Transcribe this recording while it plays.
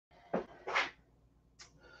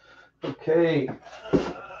Okay,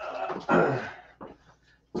 I'll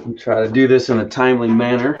try to do this in a timely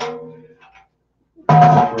manner.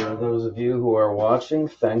 For those of you who are watching,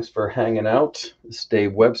 thanks for hanging out. This is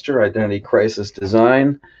Dave Webster, Identity Crisis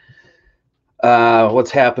Design. What's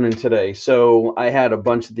happening today? So I had a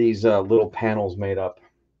bunch of these little panels made up.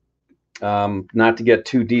 Not to get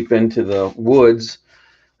too deep into the woods,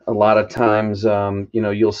 a lot of times,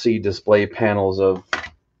 you'll see display panels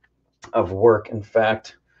of work. In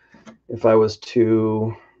fact, if I was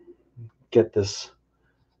to get this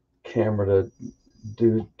camera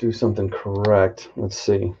to do something correct, let's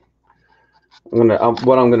see. I'm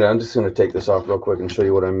just gonna take this off real quick and show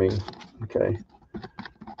you what I mean. Okay.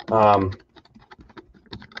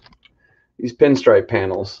 These pinstripe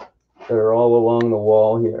panels that are all along the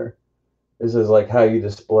wall here. This is like how you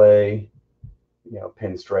display,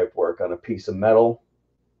 pinstripe work on a piece of metal.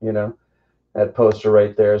 That poster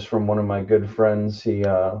right there is from one of my good friends. He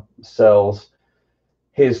sells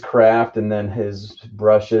his craft and then his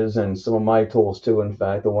brushes and some of my tools too. In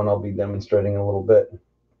fact, the one I'll be demonstrating in a little bit.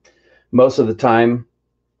 Most of the time,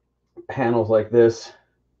 panels like this,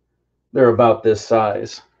 they're about this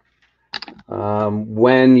size.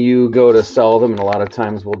 When you go to sell them, and a lot of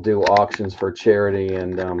times we'll do auctions for charity,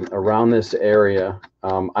 and around this area,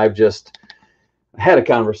 I've just had a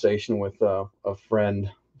conversation with a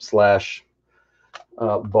friend slash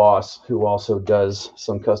boss who also does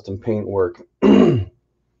some custom paint work.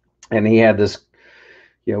 And he had this,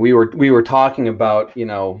 we were talking about,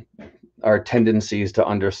 our tendencies to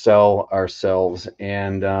undersell ourselves.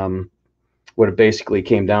 And what it basically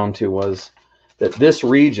came down to was that this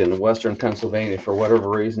region, Western Pennsylvania, for whatever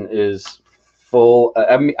reason, is full.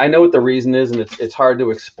 I mean, I know what the reason is, and it's hard to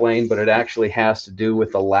explain, but it actually has to do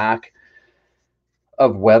with the lack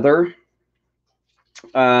of weather.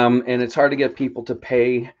 And it's hard to get people to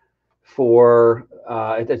pay for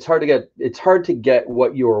it's hard to get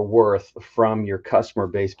what you're worth from your customer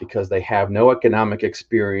base because they have no economic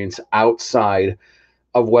experience outside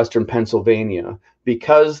of Western Pennsylvania.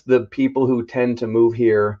 Because the people who tend to move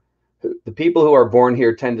here, the people who are born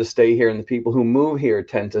here tend to stay here, and the people who move here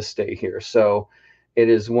tend to stay here. So it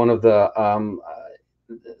is one of the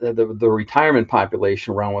retirement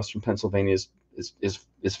population around Western Pennsylvania is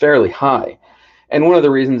fairly high. And one of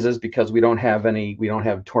the reasons is because we don't have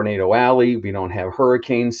Tornado Alley, we don't have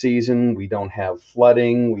hurricane season, we don't have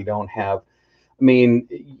flooding,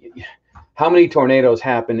 how many tornadoes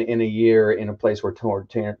happen in a year in a place where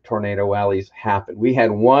tornado alleys happen? We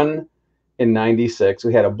had one in 96,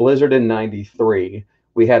 we had a blizzard in 93,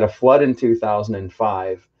 we had a flood in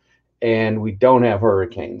 2005, and we don't have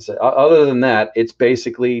hurricanes. Other than that, it's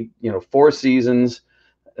basically, 4 seasons.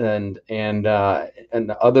 And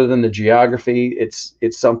other than the geography, it's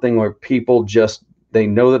something where people they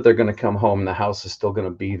know that they're going to come home and the house is still going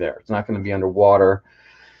to be there. It's not going to be underwater.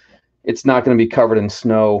 It's not going to be covered in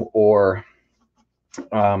snow or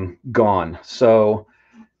gone. So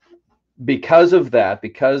because of that,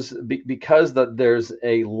 because there's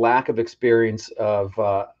a lack of experience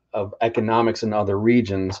of economics in other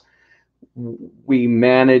regions, we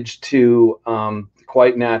manage to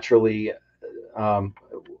quite naturally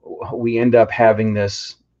we end up having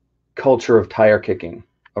this culture of tire kicking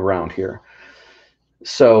around here.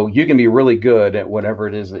 So you can be really good at whatever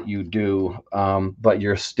it is that you do, but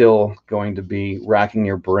you're still going to be racking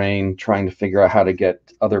your brain trying to figure out how to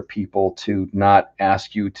get other people to not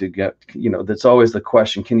ask you to get, that's always the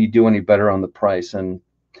question, can you do any better on the price? And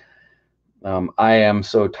I am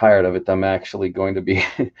so tired of it that I'm actually going to be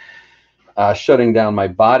shutting down my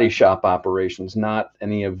body shop operations, not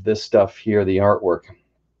any of this stuff here, the artwork.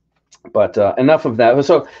 But enough of that.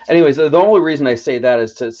 So anyways, the only reason I say that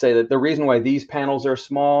is to say that the reason why these panels are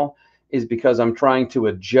small is because I'm trying to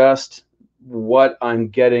adjust what I'm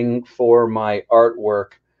getting for my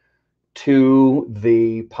artwork to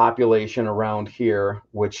the population around here,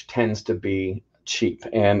 which tends to be cheap.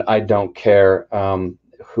 And I don't care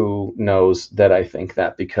who knows that I think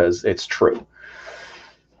that, because it's true.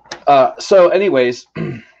 So anyways,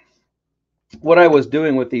 what I was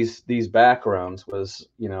doing with these backgrounds was,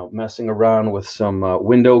 messing around with some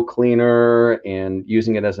window cleaner and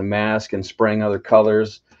using it as a mask and spraying other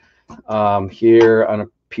colors. Here on a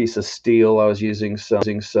piece of steel, I was using some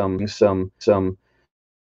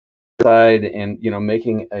side and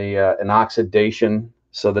making an oxidation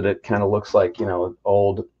so that it kind of looks like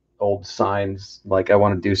old signs. Like I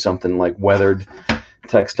want to do something like weathered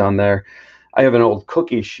text on there. I have an old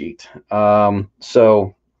cookie sheet,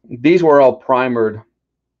 so these were all primered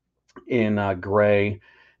in gray,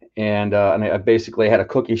 and I basically had a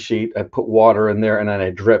cookie sheet. I put water in there, and then I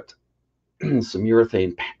dripped some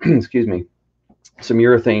urethane, excuse me, some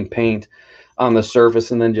urethane paint on the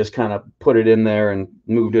surface, and then just kind of put it in there and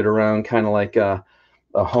moved it around, kind of like a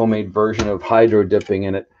homemade version of hydro dipping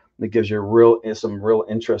in it. That gives you some real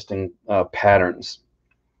interesting patterns.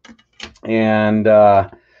 And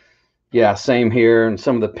yeah, same here. And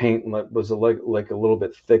some of the paint was like a little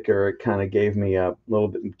bit thicker. It kind of gave me a little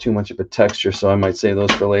bit too much of a texture, so I might save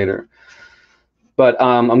those for later. But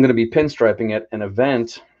I'm going to be pinstriping at an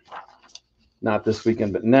event, not this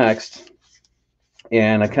weekend, but next.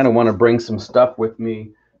 And I kind of want to bring some stuff with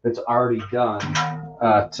me that's already done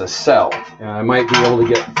to sell. And I might be able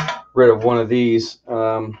to get rid of one of these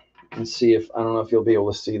and see if, I don't know if you'll be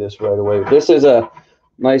able to see this right away. This is a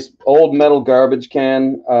nice old metal garbage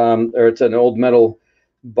can, or it's an old metal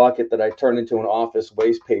bucket that I turned into an office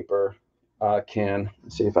waste paper can.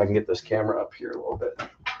 Let's see if I can get this camera up here a little bit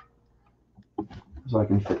so I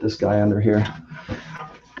can fit this guy under here.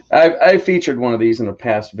 I featured one of these in a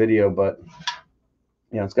past video, but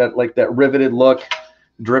you know, it's got like that riveted look,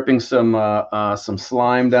 dripping some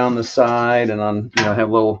slime down the side, and on, you know, have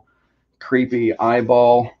a little creepy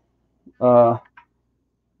eyeball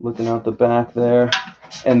looking out the back there.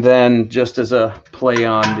 And then, just as a play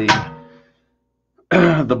on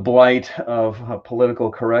the blight of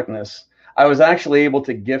political correctness, I was actually able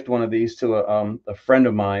to gift one of these to a friend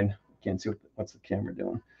of mine. Can't see what's the camera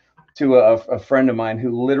doing. To a friend of mine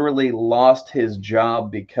who literally lost his job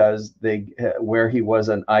because where he was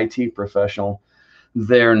an IT professional,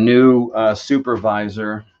 their new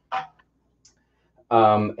supervisor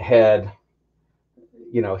had,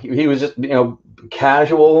 you know, he was just, you know,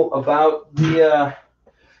 casual about the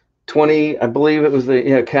 20, I believe it was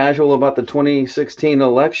casual about the 2016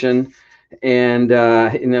 election, and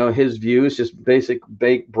you know, his views, just basic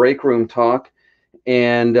break room talk.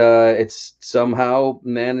 And it's somehow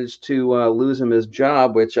managed to lose him his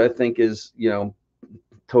job, which I think is, you know,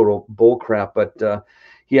 total bullcrap. But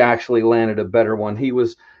he actually landed a better one. He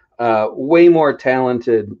was way more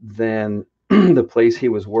talented than the place he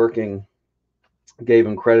was working gave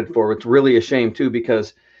him credit for. It's really a shame too,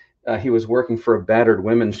 because he was working for a battered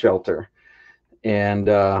women's shelter, and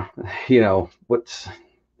you know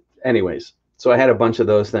anyways. So I had a bunch of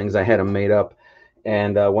those things. I had them made up.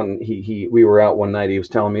 And when we were out one night, he was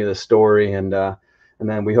telling me the story, and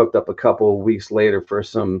then we hooked up a couple of weeks later for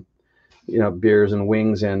some, you know, beers and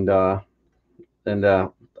wings, and I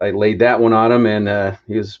laid that one on him, and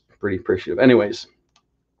he was pretty appreciative. Anyways,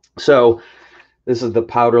 so this is the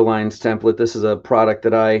Powder Lines template. This is a product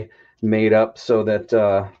that I made up so that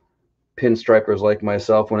pinstripers like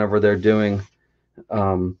myself, whenever they're doing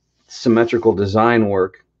symmetrical design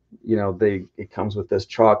work, you know, it comes with this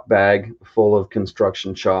chalk bag full of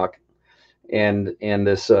construction chalk, and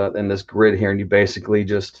this grid here, and you basically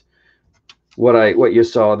just what you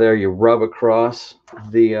saw there, you rub across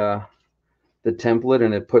the template,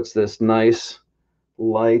 and it puts this nice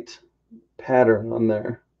light pattern on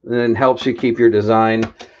there, and it helps you keep your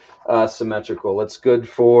design symmetrical. It's good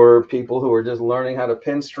for people who are just learning how to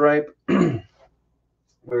pinstripe.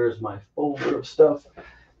 Where's my folder of stuff?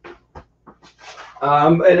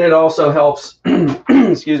 And it also helps,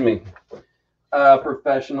 excuse me,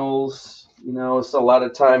 professionals. You know, so a lot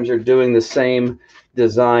of times you're doing the same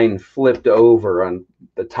design flipped over on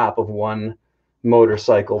the top of one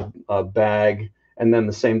motorcycle bag, and then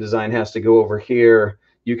the same design has to go over here.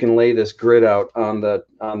 You can lay this grid out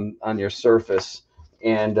on your surface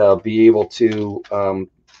and be able to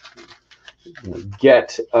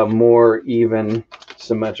get a more even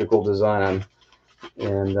symmetrical design,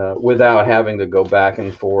 and without having to go back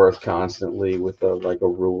and forth constantly with like a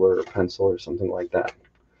ruler or pencil or something like that.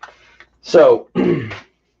 So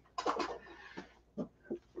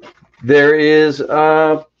there is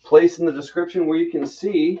a place in the description where you can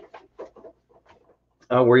see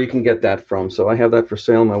where you can get that from. So I have that for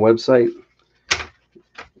sale on my website.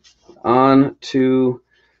 On to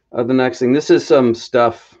the next thing. This is some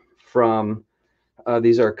stuff from,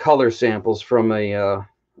 these are color samples from a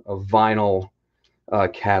vinyl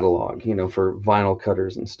catalog, you know, for vinyl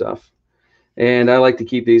cutters and stuff. And I like to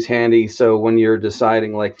keep these handy, so when you're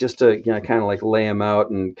deciding, like, just to, you know, kind of like lay them out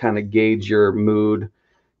and kind of gauge your mood,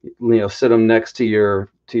 you know, sit them next to your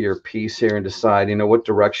piece here and decide, you know, what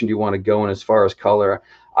direction do you want to go in as far as color.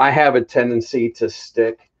 I have a tendency to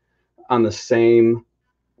stick on the same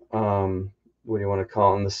what do you want to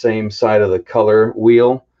call it, on the same side of the color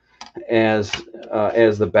wheel as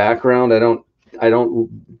the background. I know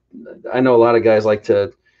a lot of guys like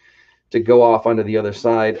to go off onto the other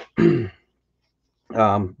side,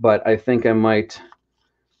 but I think I might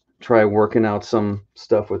try working out some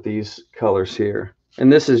stuff with these colors here.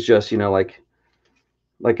 And this is just, you know, like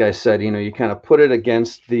I said, you know, you kind of put it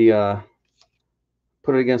against the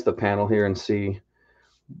put it against the panel here and see,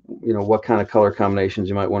 you know, what kind of color combinations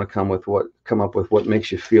you might want to come up with what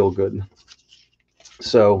makes you feel good.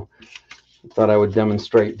 So I thought I would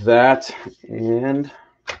demonstrate that, and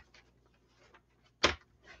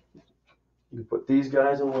put these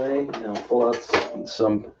guys away, and I'll pull out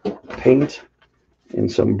some paint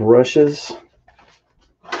and some brushes.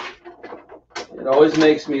 It always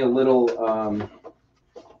makes me a little,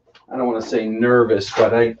 I don't want to say nervous,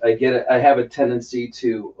 but I have a tendency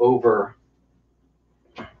to overpack.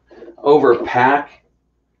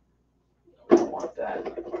 I don't want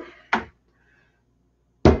that.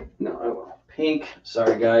 No, I want pink.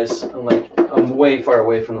 Sorry guys, I'm way far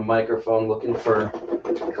away from the microphone looking for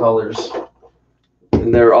colors,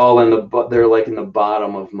 and they're all they're like in the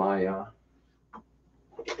bottom of my.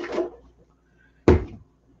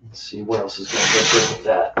 Let's see what else is going to go good with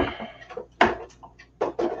that.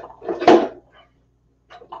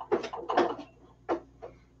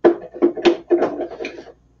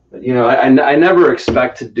 You know, I never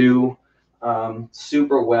expect to do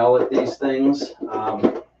super well at these things.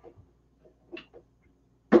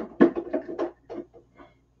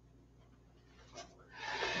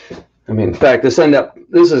 I mean, in fact, this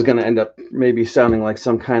is going to end up maybe sounding like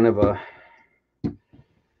some kind of a,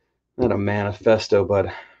 not a manifesto, but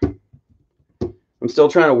I'm still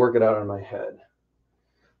trying to work it out in my head.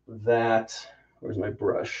 Where's my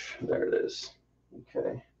brush? There it is.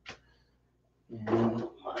 Okay. And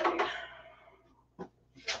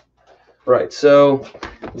right, so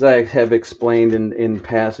as I have explained in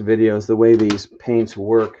past videos, the way these paints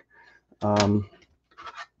work,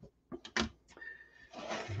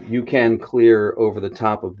 you can clear over the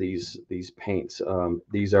top of these paints.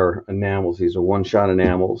 These are enamels. These are one-shot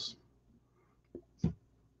enamels,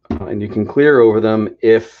 and you can clear over them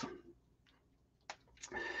if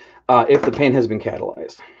the paint has been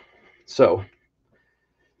catalyzed. So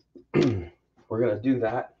we're going to do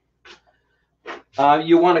that.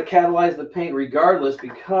 You want to catalyze the paint regardless,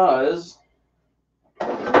 because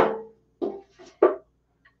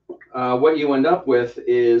what you end up with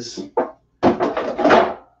is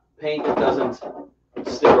paint that doesn't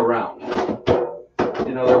stick around.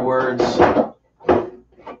 In other words,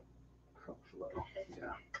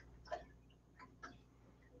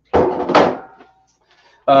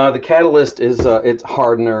 the catalyst is it's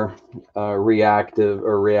hardener, reactive,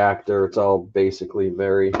 or reactor. It's all basically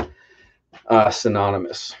very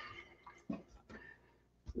synonymous.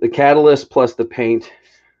 The catalyst plus the paint,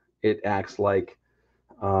 it acts like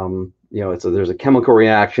you know, there's a chemical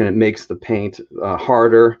reaction. It makes the paint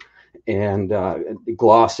harder and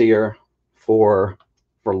glossier for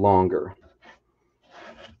longer.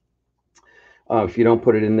 If you don't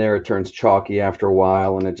put it in there, it turns chalky after a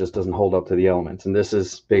while, and it just doesn't hold up to the elements. And this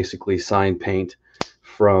is basically sign paint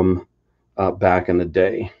from back in the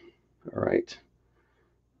day. All right.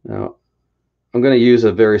 Now, I'm going to use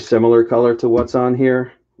a very similar color to what's on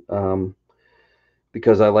here,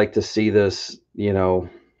 because I like to see this, you know,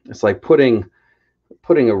 it's like putting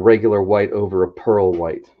a regular white over a pearl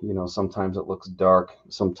white. You know, sometimes it looks dark,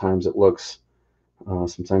 sometimes it looks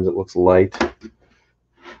light,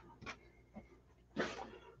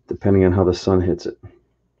 depending on how the sun hits it.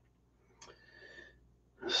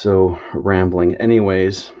 So, rambling.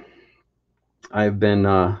 Anyways, I've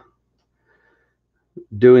been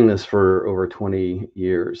doing this for over 20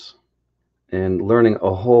 years and learning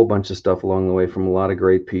a whole bunch of stuff along the way from a lot of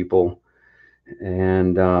great people.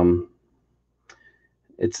 And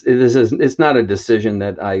it's not a decision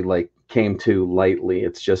that I came to lightly.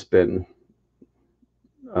 It's just been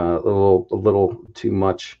a little too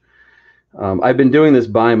much. I've been doing this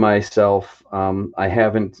by myself. I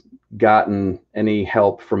haven't gotten any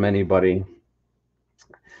help from anybody.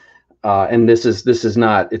 And this is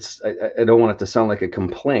not, I don't want it to sound like a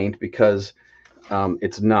complaint, because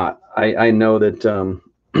it's not. I know that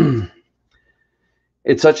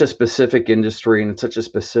it's such a specific industry, and it's such a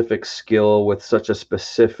specific skill with such a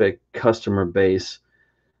specific customer base.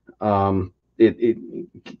 It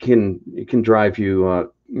can drive you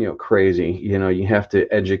you know, crazy. You know, you have to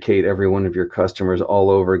educate every one of your customers all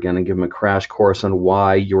over again and give them a crash course on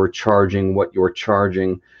why you're charging what you're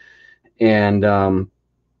charging. And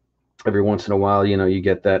every once in a while, you know, you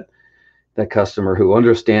get that customer who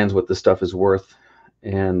understands what the stuff is worth.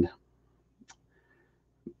 And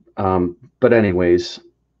but anyways,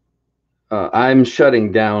 I'm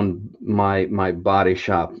shutting down my body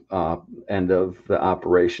shop end of the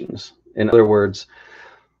operations. In other words,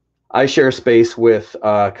 I share space with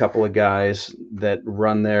a couple of guys that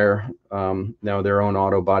run their own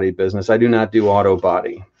auto body business. I do not do auto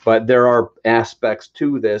body, but there are aspects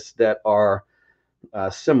to this that are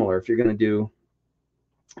similar. If you're going to do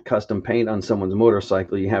custom paint on someone's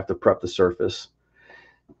motorcycle, you have to prep the surface,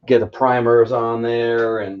 get the primers on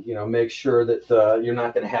there, and make sure that you're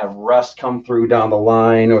not going to have rust come through down the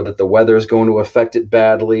line, or that the weather is going to affect it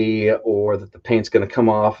badly, or that the paint's going to come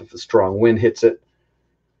off if a strong wind hits it.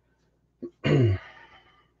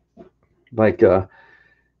 like a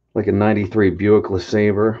 93 Buick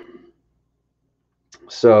LeSabre.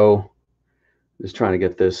 So just trying to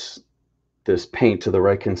get this paint to the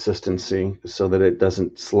right consistency so that it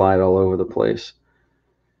doesn't slide all over the place.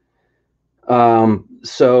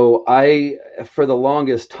 So for the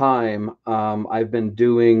longest time, I've been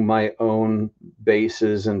doing my own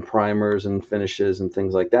bases and primers and finishes and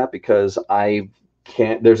things like that, because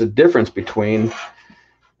there's a difference between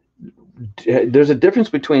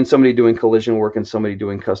somebody doing collision work and somebody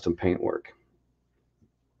doing custom paint work.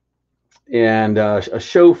 And a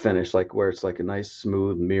show finish, like where it's like a nice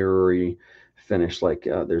smooth mirrory finish, like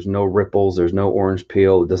there's no ripples, there's no orange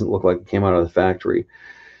peel, it doesn't look like it came out of the factory.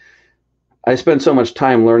 I spent so much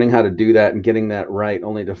time learning how to do that and getting that right,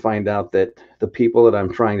 only to find out that the people that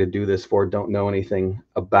I'm trying to do this for don't know anything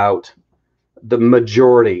about. The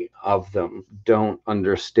majority of them don't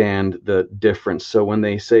understand the difference. So when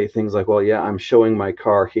they say things like, well, yeah, I'm showing my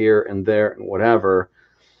car here and there and whatever,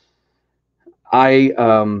 I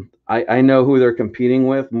know who they're competing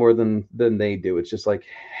with more than they do. It's just like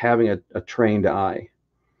having a trained eye.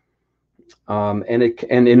 And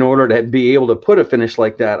in order to be able to put a finish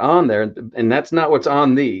like that on there, and that's not what's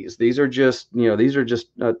on these. These are just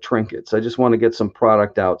trinkets. I just want to get some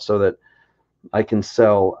product out so that I can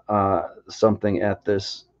sell something at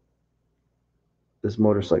this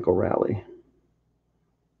motorcycle rally.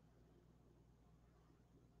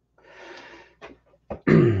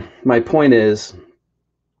 My point is,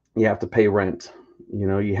 you have to pay rent.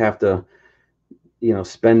 You have to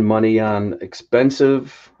spend money on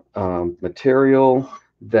expensive material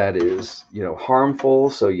that is harmful,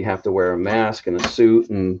 so you have to wear a mask and a suit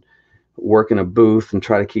and work in a booth and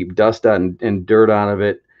try to keep dust out and dirt out of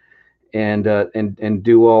it, and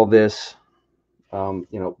do all this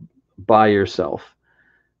by yourself.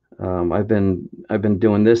 I've been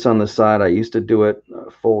doing this on the side. I used to do it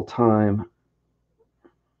full time.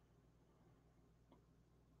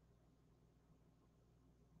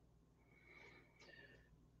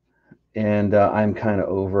 And I'm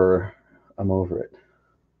over it.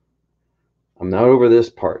 I'm not over this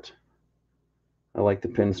part. I like the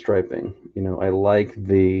pinstriping. I like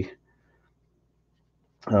the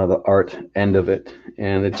art end of it.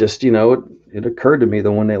 And it just, it occurred to me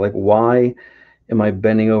the one day, like, why am I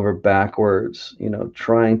bending over backwards,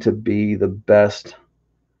 trying to be the best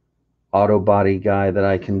auto body guy that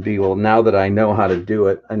I can be? Well, now that I know how to do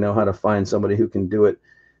it, I know how to find somebody who can do it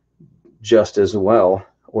just as well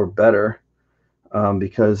or better,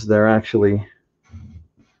 because they're actually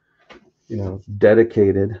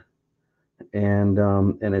dedicated, and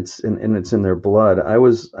it's in their blood. I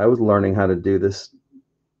was learning how to do this,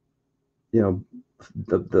 the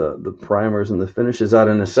primers and the finishes out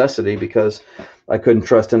of necessity, because I couldn't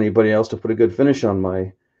trust anybody else to put a good finish on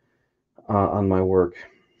my work.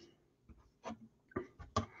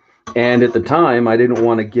 And at the time, I didn't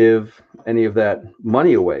want to give any of that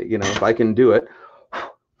money away. If I can do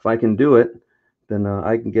it, then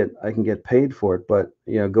I can get paid for it. But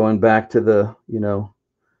going back to the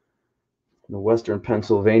Western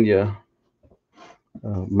Pennsylvania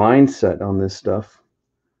mindset on this stuff.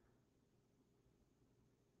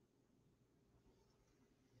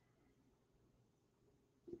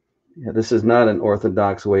 Yeah, this is not an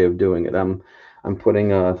orthodox way of doing it. I'm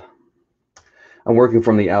working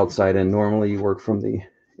from the outside in. Normally you work from the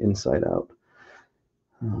inside out.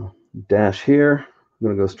 Dash here. I'm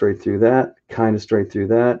going to go straight through that, kind of straight through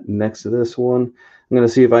that. Next to this one, I'm going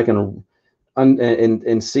to see if I can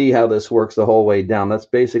and see how this works the whole way down. That's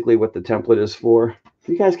basically what the template is for. If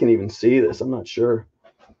you guys can even see this, I'm not sure.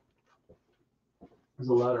 There's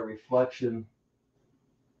a lot of reflection.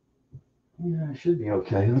 Yeah, it should be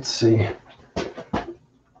okay. Let's see. Yep.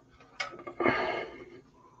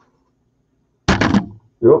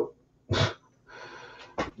 All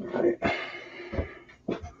right.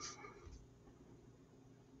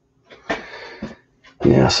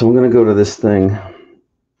 Yeah, so I'm going to go to this thing,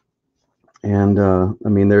 and I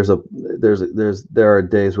mean, there are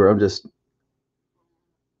days where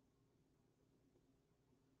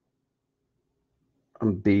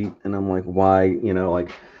I'm beat, and I'm like, why,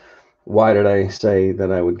 why did I say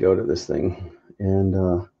that I would go to this thing?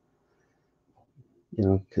 And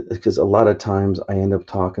because a lot of times I end up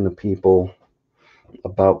talking to people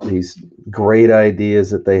about these great ideas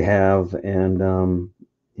that they have, and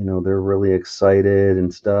they're really excited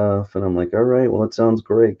and stuff. And I'm like, all right, well, it sounds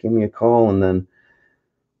great. Give me a call. And then,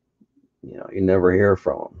 you never hear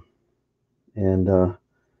from them. And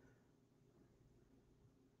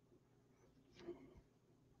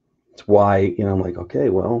it's why, I'm like, okay,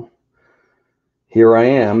 well, here I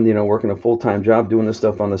am, working a full-time job doing this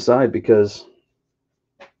stuff on the side because,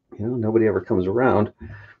 nobody ever comes around.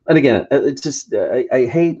 And again, it's just, I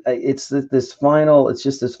hate, it's this final, it's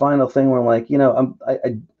just this final thing where I'm like,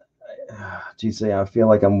 geez, I feel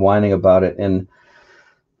like I'm whining about it, and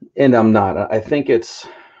I'm not. I think it's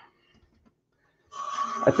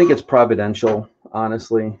providential,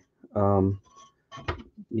 honestly. I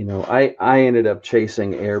ended up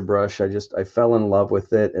chasing airbrush. I fell in love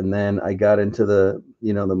with it, and then I got into the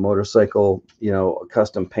motorcycle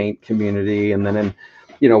custom paint community, and then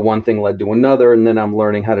one thing led to another, and then I'm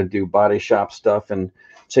learning how to do body shop stuff and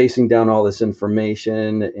chasing down all this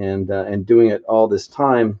information and doing it all this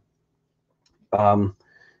time. And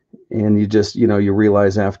you just, you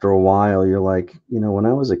realize after a while, you're like, when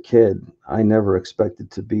I was a kid, I never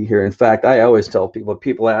expected to be here. In fact, I always tell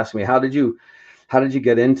people ask me, how did you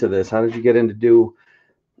get into this? How did you get into do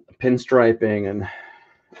pinstriping and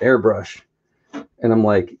airbrush? And I'm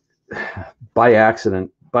like, by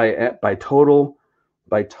accident, by total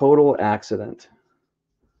accident.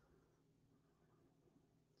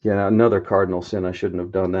 Yeah, another cardinal sin. I shouldn't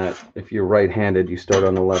have done that. If you're right-handed, you start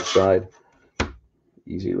on the left side.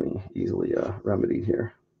 Easily remedied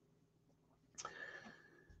here.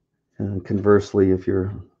 And conversely, if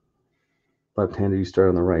you're left-handed, you start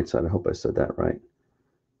on the right side. I hope I said that right.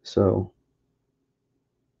 So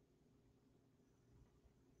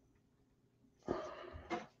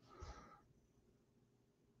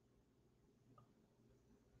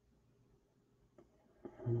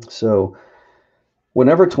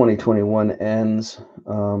whenever 2021 ends,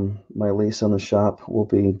 my lease on the shop will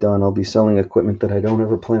be done. I'll be selling equipment that I don't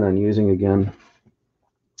ever plan on using again.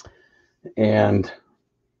 And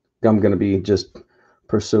I'm going to be just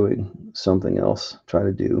pursuing something else, try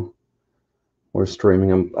to do more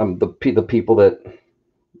streaming. I'm the people that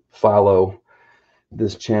follow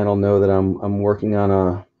this channel know that I'm working on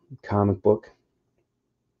a comic book,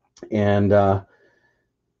 and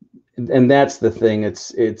that's the thing.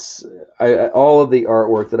 It's all of the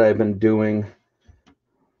artwork that I've been doing,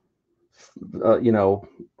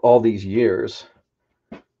 all these years.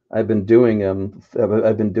 I've been doing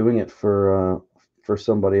it for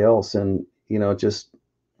somebody else, and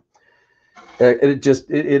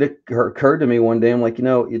it occurred to me one day. I'm like,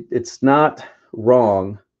 it's not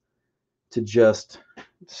wrong to just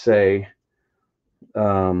say,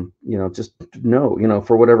 just no,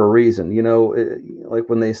 for whatever reason, like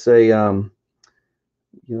when they say,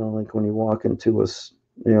 like when you walk into a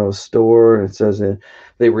store and it says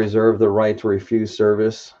they reserve the right to refuse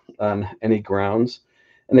service on any grounds.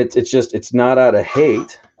 And it's not out of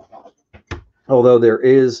hate, although there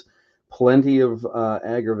is plenty of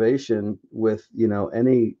aggravation with,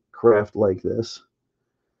 any craft like this.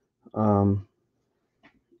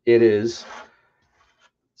 It is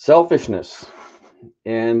selfishness,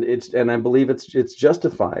 and I believe it's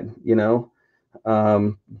justified.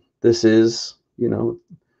 This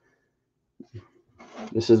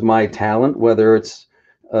is my talent, whether it's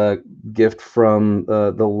a gift from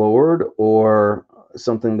the Lord or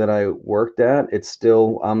something that I worked at. It's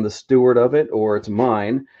still, I'm the steward of it, or it's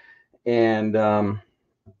mine. And I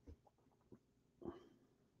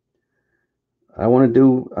want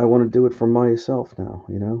to do it for myself now.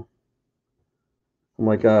 I'm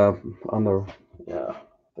like on the, yeah,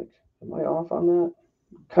 am I off on that?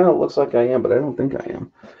 Kind of looks like I am, but I don't think I am.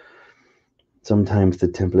 Sometimes the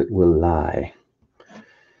template will lie.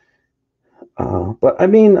 But I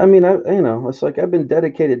mean, it's like I've been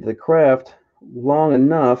dedicated to the craft long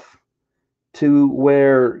enough to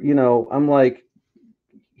where, I'm like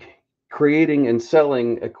creating and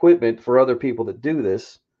selling equipment for other people that do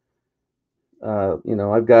this.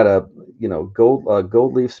 I've got a,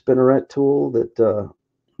 gold leaf spinneret tool that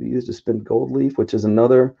we use to spin gold leaf, which is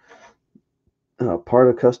another part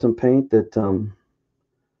of custom paint that,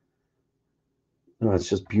 it's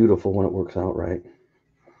just beautiful when it works out right.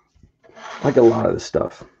 Like a lot of this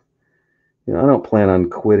stuff, I don't plan on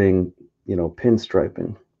quitting,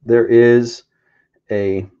 pinstriping. There is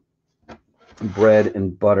a bread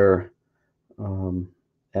and butter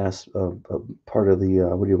as a part of the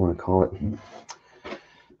what do you want to call it,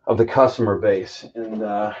 of the customer base, and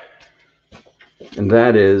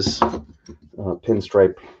that is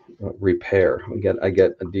pinstripe repair. I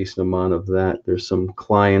get a decent amount of that. There's some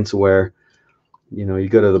clients where you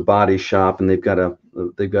go to the body shop and they've got a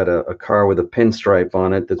car with a pinstripe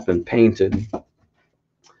on it that's been painted,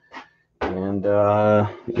 And,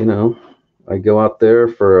 you know, I go out there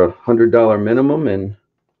for $100 minimum and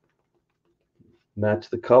match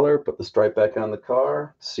the color, put the stripe back on the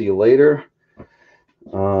car. See you later.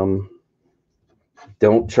 Don't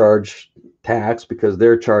charge tax because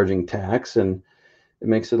they're charging tax, and it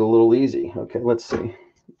makes it a little easy. Okay, let's see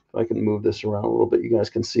if I can move this around a little bit. You guys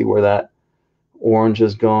can see where that orange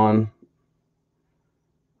is gone.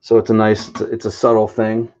 So it's a nice, it's a subtle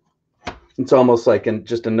thing. It's almost like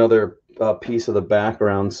just another piece of the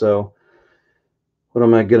background. So what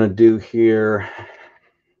am I going to do here?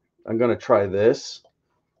 I'm going to try this.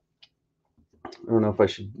 I don't know if I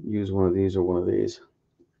should use one of these or one of these.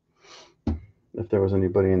 If there was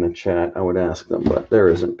anybody in the chat, I would ask them, but there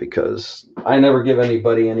isn't because I never give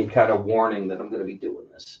anybody any kind of warning that I'm going to be doing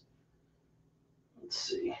this. Let's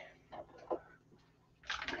see.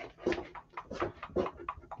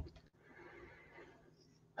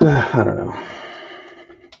 I don't know.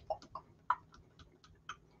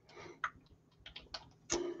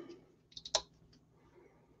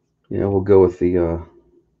 Yeah, we'll go with the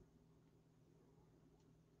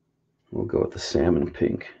salmon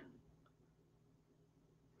pink.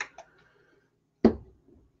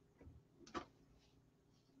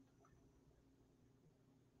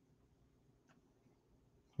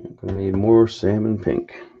 I'm gonna need more salmon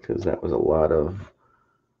pink because that was a lot of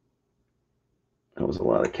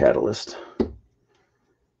catalyst.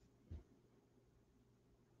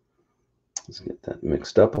 Let's get that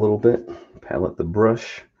mixed up a little bit. Palette the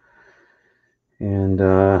brush, and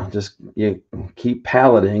just keep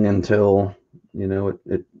paletting until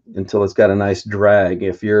until it's got a nice drag.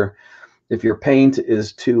 If your paint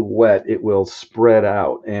is too wet, it will spread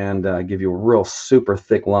out and give you a real super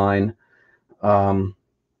thick line.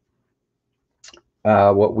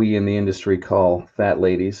 What we in the industry call fat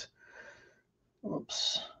ladies.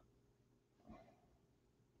 Oops.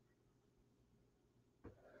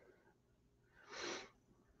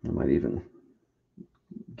 I might even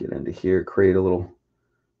get into here, create a little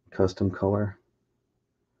custom color.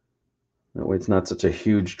 That way it's not such a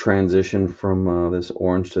huge transition from this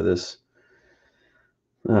orange to this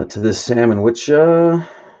salmon, which I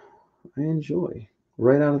enjoy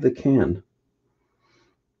right out of the can.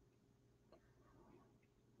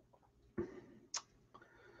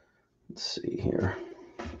 Let's see here.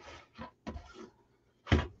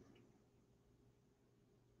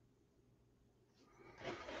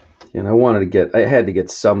 And I had to get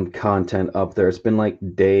some content up there. It's been like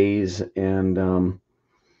days, and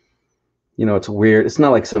it's weird. It's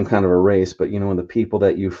not like some kind of a race, but when the people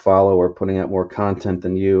that you follow are putting out more content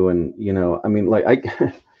than you, and I mean, like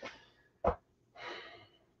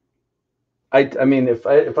I mean, if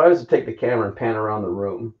I was to take the camera and pan around the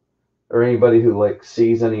room, or anybody who like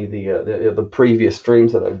sees any of the previous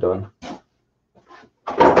streams that I've done,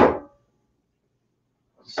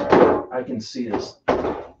 so I can see this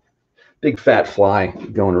big fat fly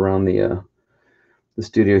going around the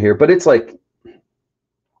studio here. But it's like,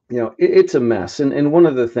 it's a mess. And one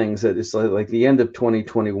of the things that it's like the end of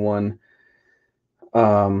 2021,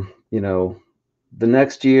 the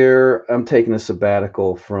next year I'm taking a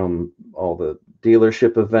sabbatical from all the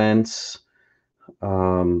dealership events.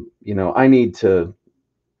 I need to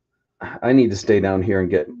stay down here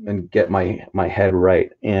and get my head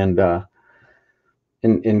right and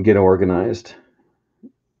get organized,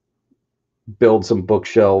 build some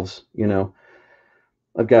bookshelves.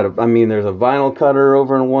 I've got there's a vinyl cutter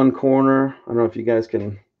over in one corner. I don't know if you guys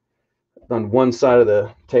can, on one side of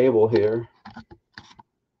the table here,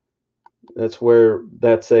 that's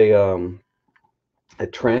a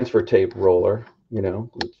transfer tape roller.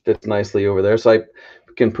 It fits nicely over there, so I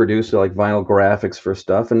can produce like vinyl graphics for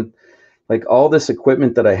stuff, and like all this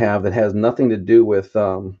equipment that I have that has nothing to do with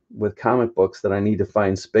comic books that I need to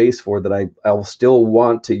find space for, that I'll still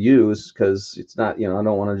want to use, because it's not, I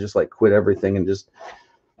don't want to just like quit everything and just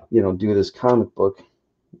do this comic book.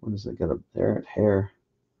 What does it got up there? Hair.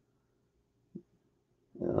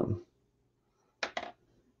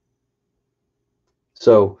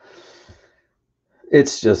 So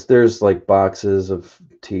it's just, there's like boxes of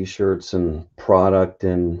t-shirts and product,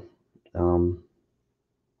 and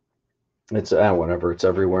it's whatever, it's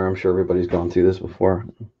everywhere. I'm sure everybody's gone through this before.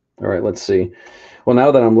 All right, let's see. Well, now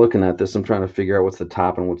that I'm looking at this, I'm trying to figure out what's the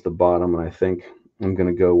top and what's the bottom, and I think I'm going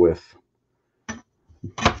to go with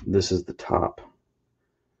this is the top.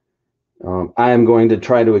 I am going to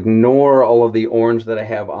try to ignore all of the orange that I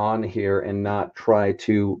have on here and not try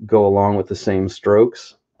to go along with the same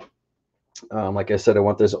strokes. Like I said, I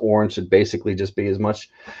want this orange to basically just be as much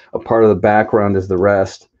a part of the background as the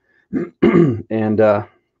rest. And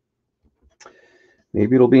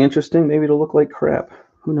maybe it'll be interesting. Maybe it'll look like crap.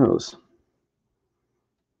 Who knows?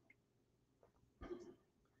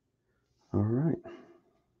 All right.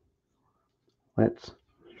 Let's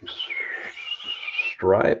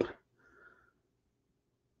stripe.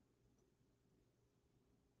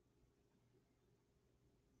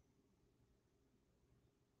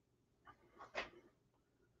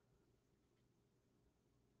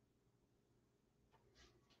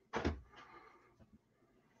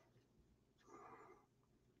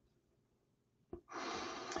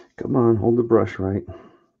 Come on, hold the brush right.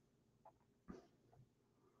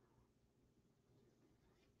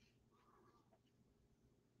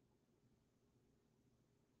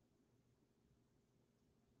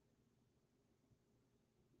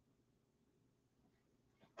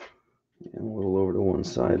 And a little over to one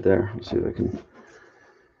side there. Let's see if I can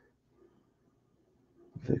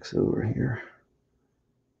fix over here.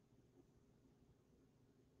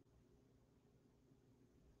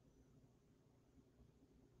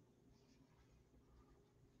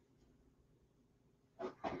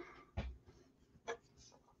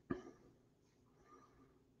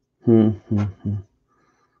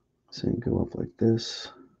 So you go up like this,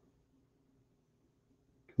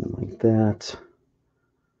 and like that.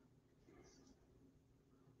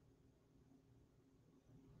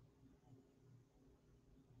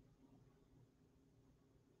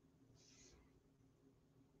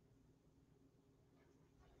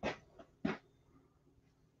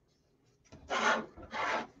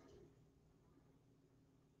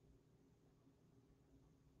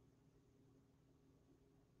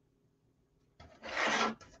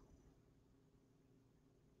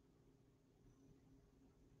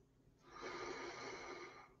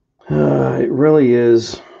 It really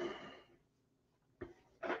is.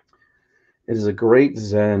 It is a great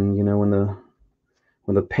zen, you know,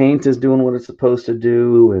 when the paint is doing what it's supposed to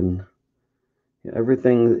do, and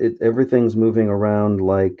everything's moving around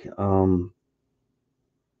like it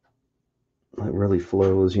really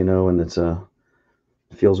flows, you know, and it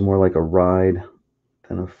feels more like a ride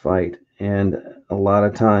than a fight. And a lot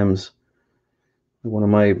of times, one of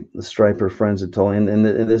my striper friends had told me, and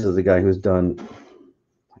this is the guy who's gone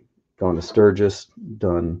to Sturgis,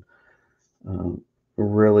 done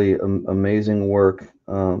really amazing work,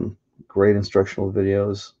 great instructional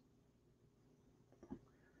videos.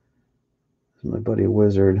 My buddy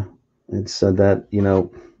Wizard had said that, you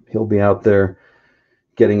know, he'll be out there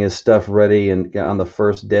getting his stuff ready and on the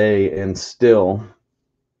first day and still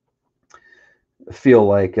feel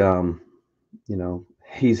like, you know,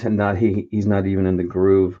 he's not even in the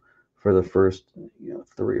groove for the first, you know,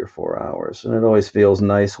 3 or 4 hours. And it always feels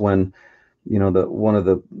nice when, you know, one of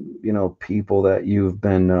the, you know, people that you've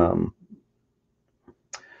been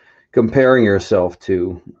comparing yourself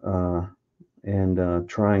to and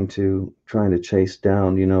trying to chase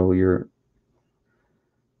down, you know, your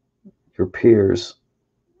peers,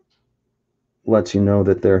 lets you know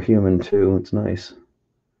that they're human too. It's nice.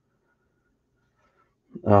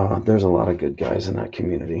 There's a lot of good guys in that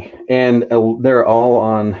community, and they're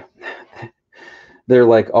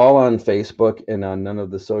like all on Facebook and on none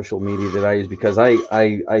of the social media that I use, because I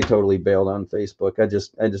totally bailed on Facebook. I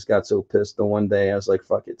just got so pissed the one day. I was like,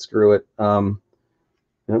 fuck it, screw it.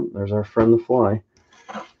 Yep, there's our friend the fly.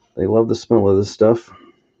 They love the smell of this stuff,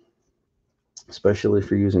 especially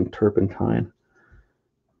if you're using turpentine.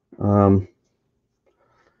 But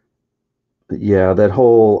yeah, that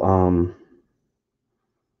whole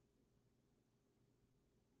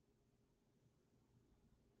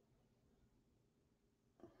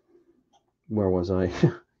where was I?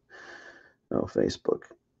 Oh, Facebook.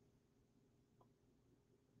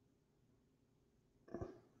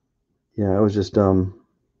 Yeah, I was just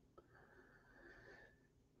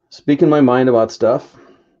speaking my mind about stuff,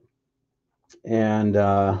 and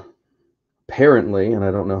apparently, and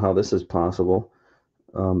I don't know how this is possible,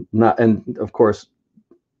 not, and of course,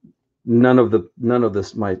 none of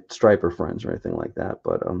this my striper friends or anything like that,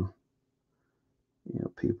 but you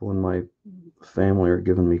know, people in my family are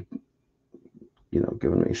giving me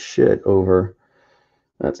shit over.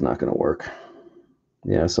 That's not going to work.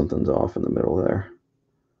 Yeah, something's off in the middle there.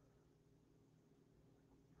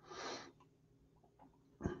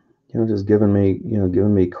 You know, just giving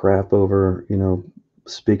me crap over, you know,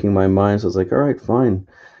 speaking my mind. So it's like, all right, fine.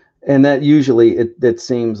 And that usually it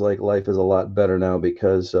seems like life is a lot better now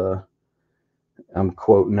because I'm,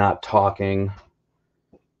 quote, not talking.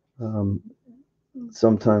 Um,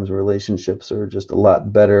 Sometimes relationships are just a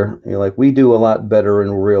lot better. You know, like, we do a lot better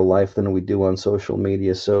in real life than we do on social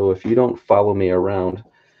media. So if you don't follow me around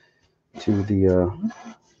to the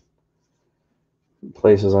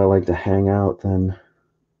places I like to hang out, then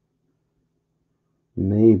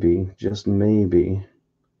maybe, just maybe,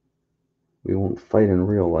 we won't fight in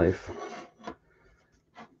real life.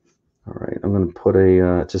 All right. I'm going to put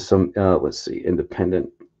a just some let's see,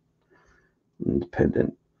 independent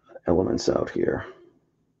elements out here.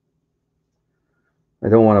 I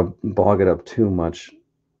don't want to bog it up too much.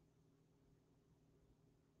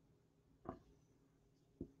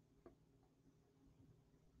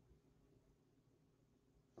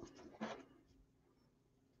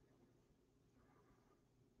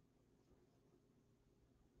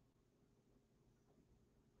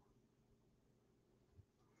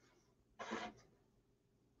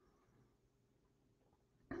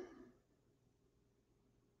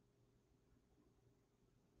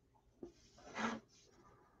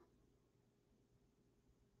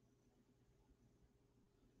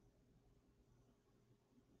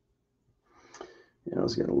 Yeah,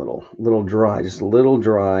 it's getting a little dry, just a little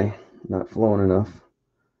dry, not flowing enough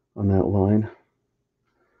on that line.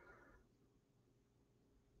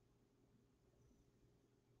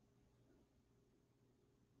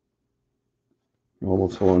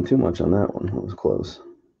 Almost flowing too much on that one. That was close.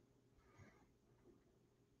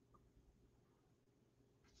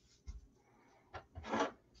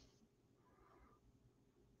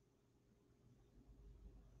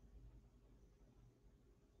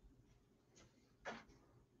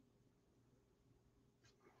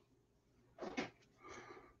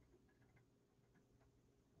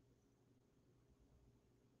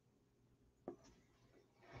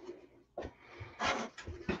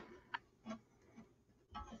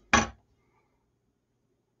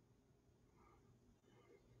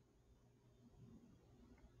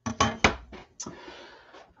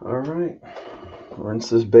 All right, rinse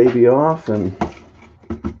this baby off and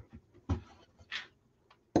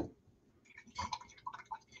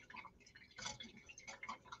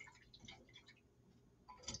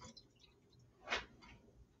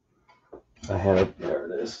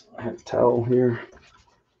there it is. I had a towel here.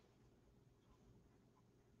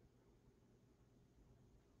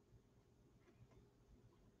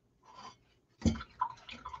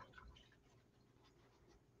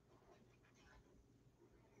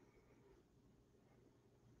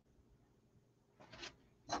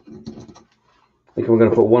 I think I'm going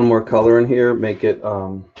to put one more color in here, make it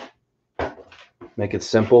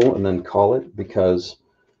simple, and then call it, because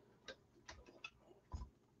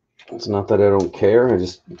it's not that I don't care. I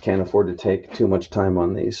just can't afford to take too much time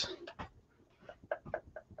on these.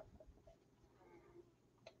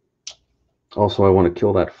 Also, I want to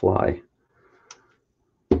kill that fly.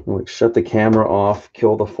 Like, shut the camera off,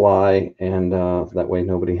 kill the fly, and that way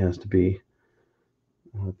nobody has to be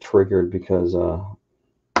triggered, because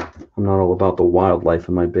I'm not all about the wildlife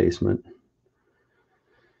in my basement.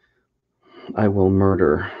 I will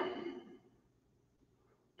murder.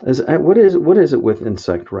 What is it with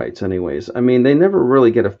insect rights, anyways? I mean, they never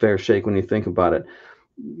really get a fair shake when you think about it.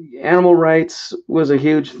 Animal rights was a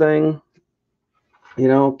huge thing. You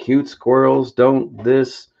know, cute squirrels, don't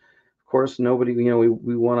this. Of course, nobody, you know,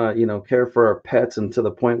 we want to, you know, care for our pets, and to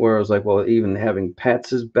the point where I was like, well, even having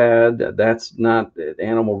pets is bad. That's not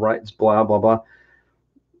animal rights, blah, blah, blah.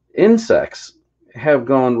 Insects have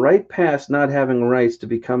gone right past not having rights to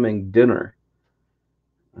becoming dinner.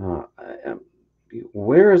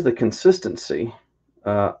 Where is the consistency?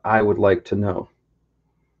 I would like to know.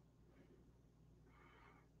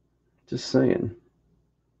 Just saying.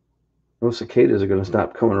 Those cicadas are going to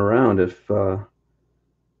stop coming around if, you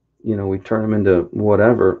know, we turn them into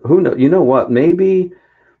whatever. Who knows? You know what? Maybe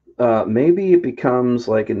it becomes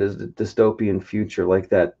like in this dystopian future, like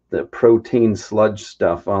the protein sludge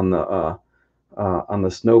stuff on the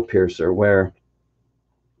Snowpiercer, where,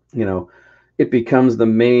 you know, it becomes the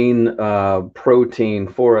main protein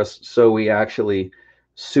for us, so we actually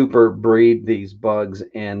super breed these bugs,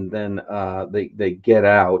 and then they get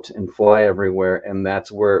out and fly everywhere, and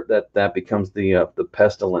that's where that becomes the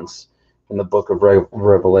pestilence in the book of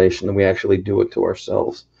Revelation, and we actually do it to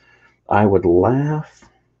ourselves. I would laugh.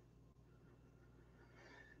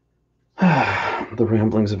 The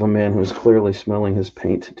ramblings of a man who's clearly smelling his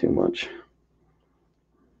paint too much.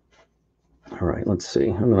 All right, let's see.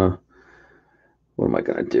 What am I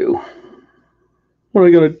gonna do? What am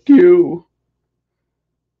I gonna do?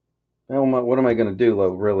 What am I gonna do, though?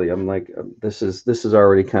 Really, I'm like, this is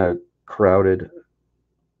already kind of crowded.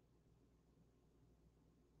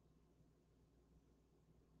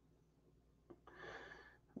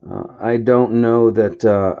 I don't know that.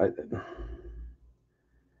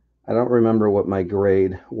 I don't remember what my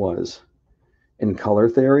grade was in color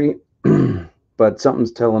theory, but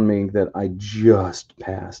something's telling me that I just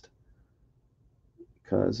passed,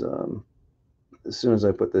 because as soon as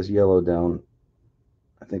I put this yellow down,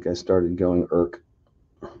 I think I started going irk.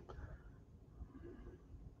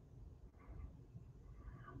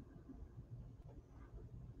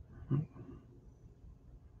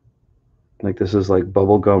 Like this is like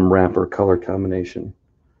bubblegum wrapper color combination.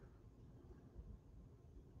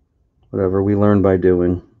 Whatever we learn by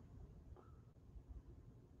doing.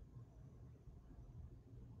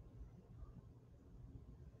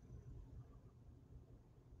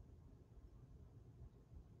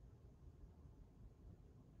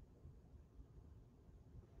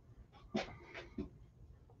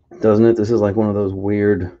 Doesn't it? This is like one of those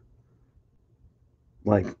weird,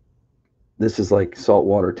 like, this is like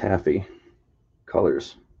saltwater taffy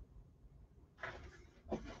colors.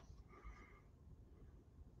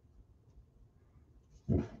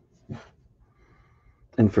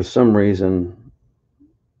 And for some reason,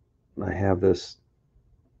 I have this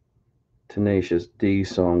Tenacious D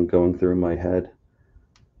song going through my head.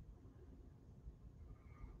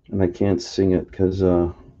 And I can't sing it because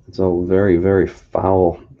it's all very, very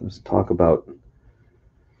foul. Let's talk about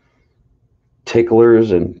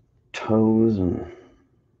ticklers and toes and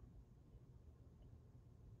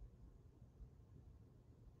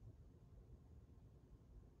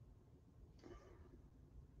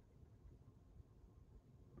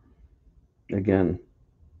again.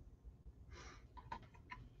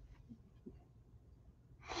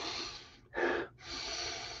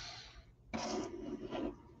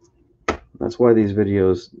 That's why these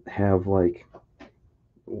videos have like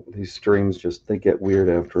these streams just they get weird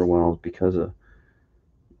after a while because of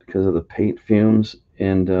the paint fumes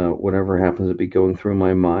and whatever happens to be going through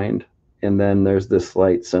my mind. And then there's this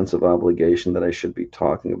slight sense of obligation that I should be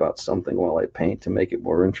talking about something while I paint to make it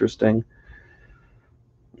more interesting.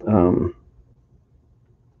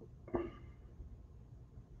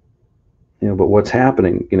 But what's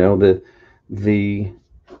happening? The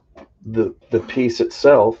piece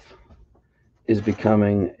itself is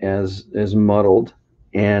becoming as muddled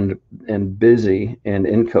and busy and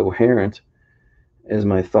incoherent as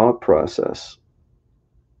my thought process.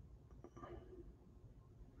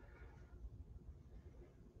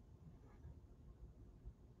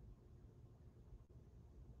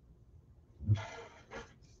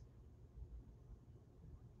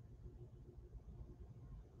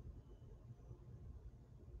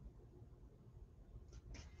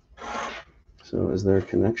 So is there a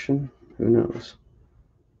connection? Who knows?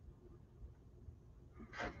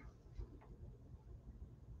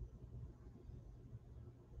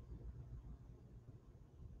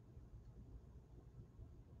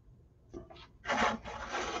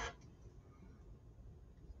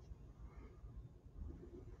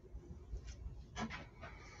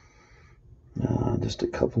 Just a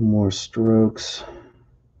couple more strokes.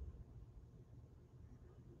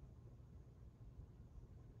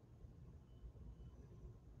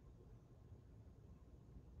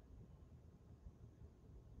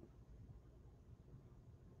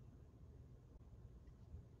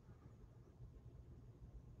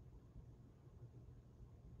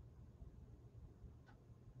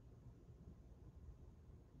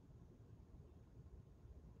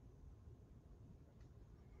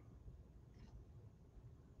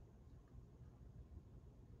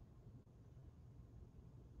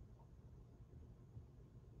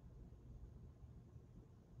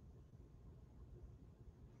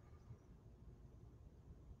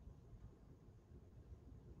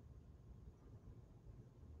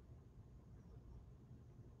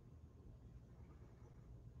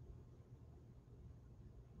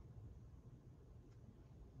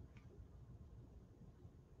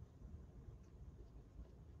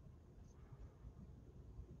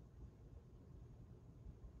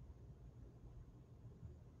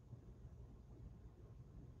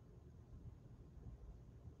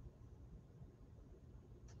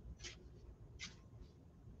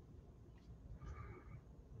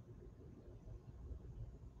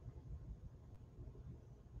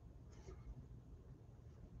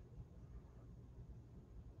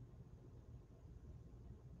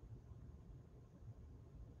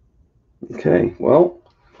 Okay, well,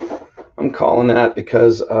 I'm calling that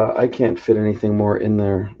because I can't fit anything more in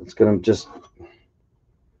there. It's going to just,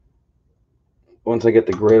 once I get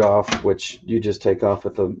the grit off, which you just take off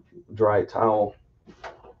with a dry towel.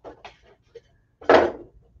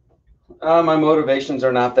 My motivations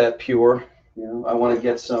are not that pure. I want to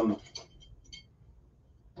get some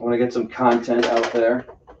content out there.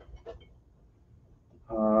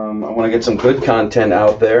 I want to get some good content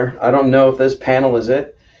out there. I don't know if this panel is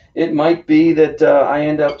it. It might be that I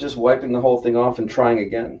end up just wiping the whole thing off and trying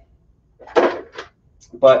again.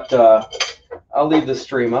 But I'll leave the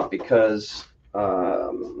stream up because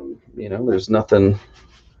there's nothing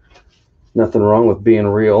wrong with being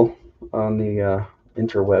real on the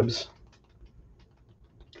interwebs.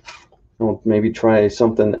 I'll maybe try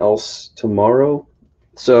something else tomorrow.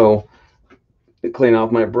 So to clean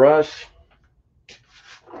off my brush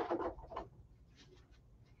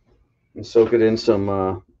and soak it in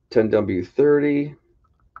some 10W30.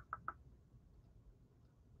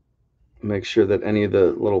 Make sure that any of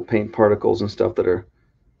the little paint particles and stuff that are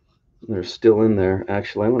still in there.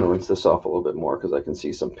 Actually, I'm going to rinse this off a little bit more because I can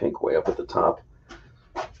see some pink way up at the top.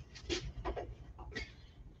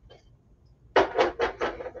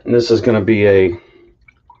 And this is going to be a,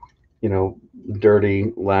 you know,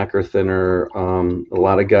 dirty lacquer thinner. A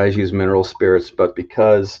lot of guys use mineral spirits, but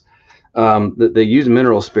because they use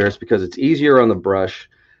mineral spirits because it's easier on the brush,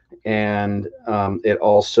 and it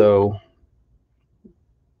also,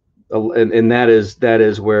 and that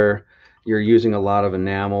is where you're using a lot of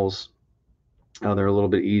enamels. They're a little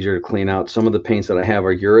bit easier to clean out. Some of the paints that I have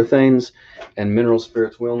are urethanes, and mineral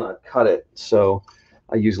spirits will not cut it. So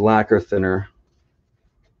I use lacquer thinner.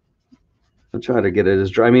 I'll try to get it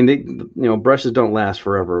as dry. I mean, brushes don't last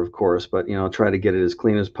forever, of course, but I'll try to get it as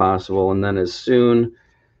clean as possible. And then as soon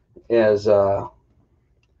as I'm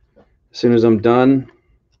done,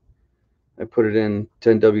 I put it in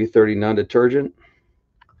 10W30 non-detergent,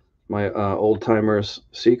 my old timer's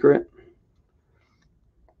secret,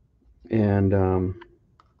 and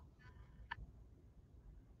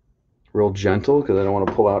real gentle because I don't want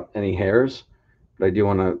to pull out any hairs, but I do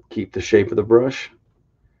want to keep the shape of the brush.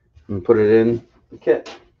 And put it in the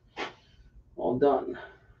kit. All done.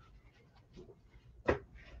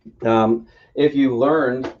 If you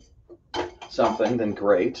learned something, then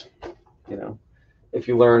great. If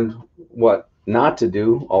you learned what not to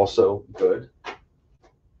do, also good.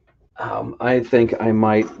 I think I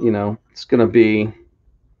might, it's going to be,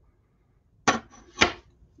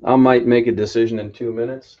 I might make a decision in 2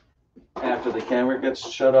 minutes after the camera gets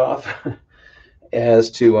shut off as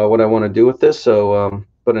to what I want to do with this. So,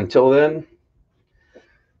 but until then,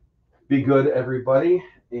 be good, everybody,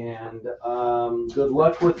 and good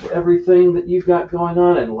luck with everything that you've got going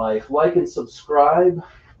on in life. Like and subscribe.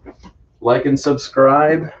 Like and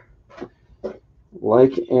subscribe.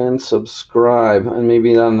 Like and subscribe. And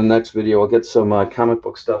maybe on the next video, we'll get some comic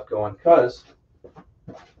book stuff going, because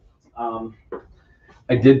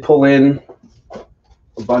I did pull in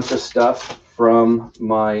a bunch of stuff from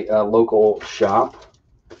my local shop.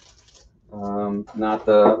 Not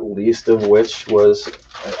the least of which was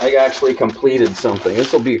I actually completed something.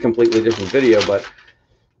 This will be a completely different video, but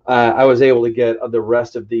I was able to get the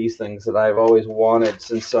rest of these things that I've always wanted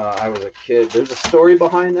since I was a kid. There's a story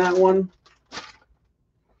behind that one.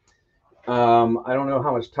 I don't know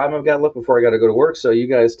how much time I've got left before I got to go to work, so you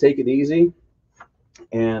guys take it easy,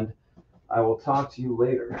 and I will talk to you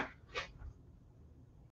later.